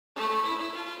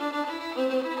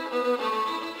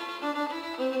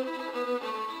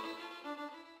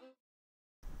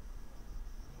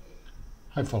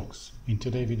Hi folks, in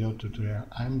today's video tutorial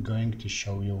I'm going to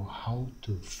show you how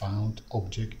to find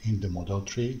object in the model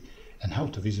tree and how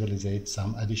to visualize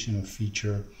some additional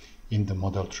feature in the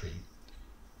model tree.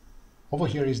 Over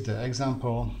here is the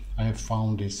example. I have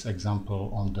found this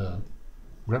example on the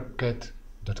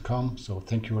grapcat.com, so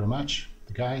thank you very much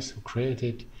the guys who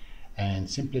created it. And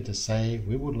simply to say,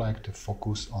 we would like to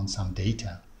focus on some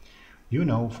data. You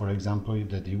know, for example,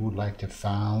 that you would like to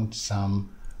find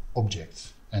some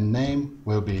objects, and name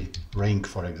will be ring,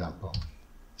 for example.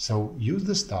 So use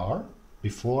the star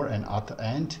before and at the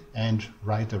end and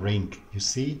write a ring. You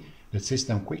see the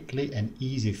system quickly and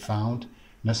easy found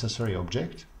necessary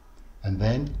object, and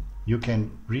then you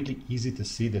can really easy to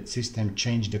see that system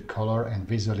change the color and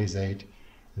visualize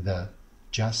the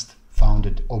just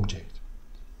founded object.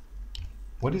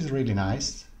 What is really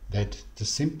nice that the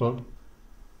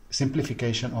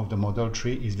simplification of the model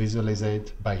tree is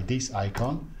visualized by this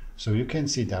icon, so you can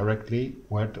see directly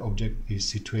where the object is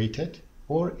situated.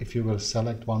 Or if you will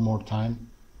select one more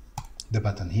time the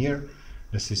button here,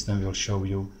 the system will show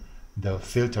you the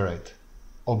filtered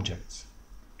objects.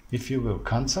 If you will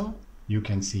cancel, you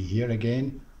can see here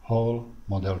again whole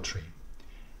model tree.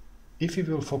 If you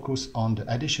will focus on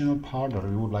the additional part, or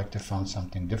you would like to find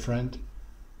something different,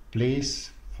 please,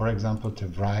 for example, to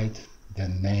write the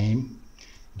name,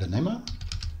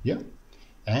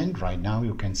 and right now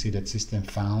you can see that system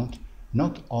found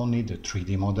not only the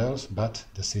 3D models, but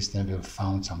the system will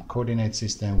found some coordinate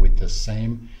system with the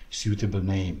same suitable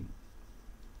name.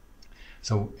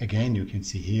 So again, you can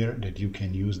see here that you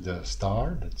can use the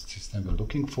star that the system will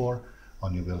looking for,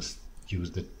 or you will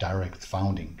use the direct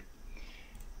founding.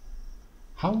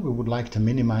 How we would like to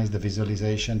minimize the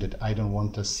visualization that I don't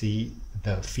want to see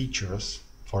the features,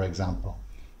 for example.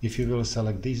 If you will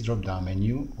select this drop-down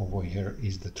menu, over here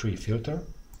is the tree filter,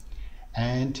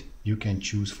 and you can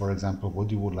choose, for example,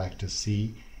 what you would like to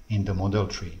see in the model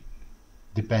tree.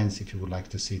 Depends if you would like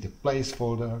to see the place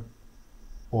folder,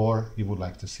 or you would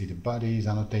like to see the bodies,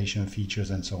 annotation, features,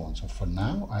 and so on. So for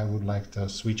now, I would like to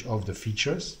switch off the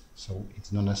features, so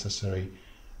it's not necessary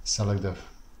select the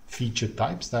feature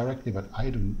types directly, but I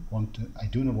do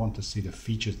not want to see the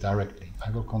features directly.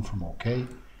 I will come from OK,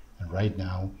 and right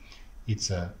now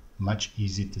it's much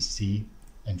easier to see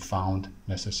and found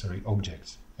necessary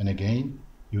objects. And again,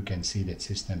 you can see that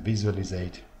system visualize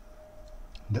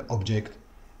the object,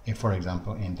 for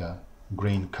example, in the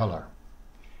green color.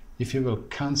 If you will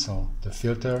cancel the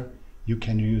filter, you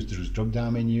can use this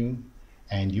drop-down menu,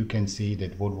 and you can see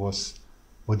that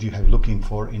what you have looking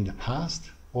for in the past,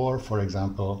 or for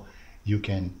example, you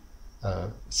can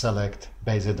select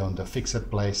based on the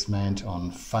fixed placement, on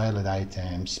filed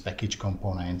items, package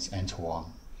components, and so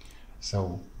on.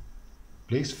 So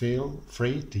please feel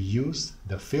free to use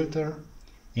the filter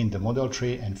in the model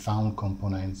tree and found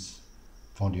components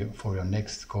for your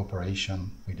next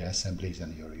cooperation with the assemblies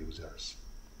and your users.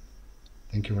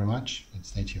 Thank you very much, and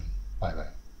stay tuned.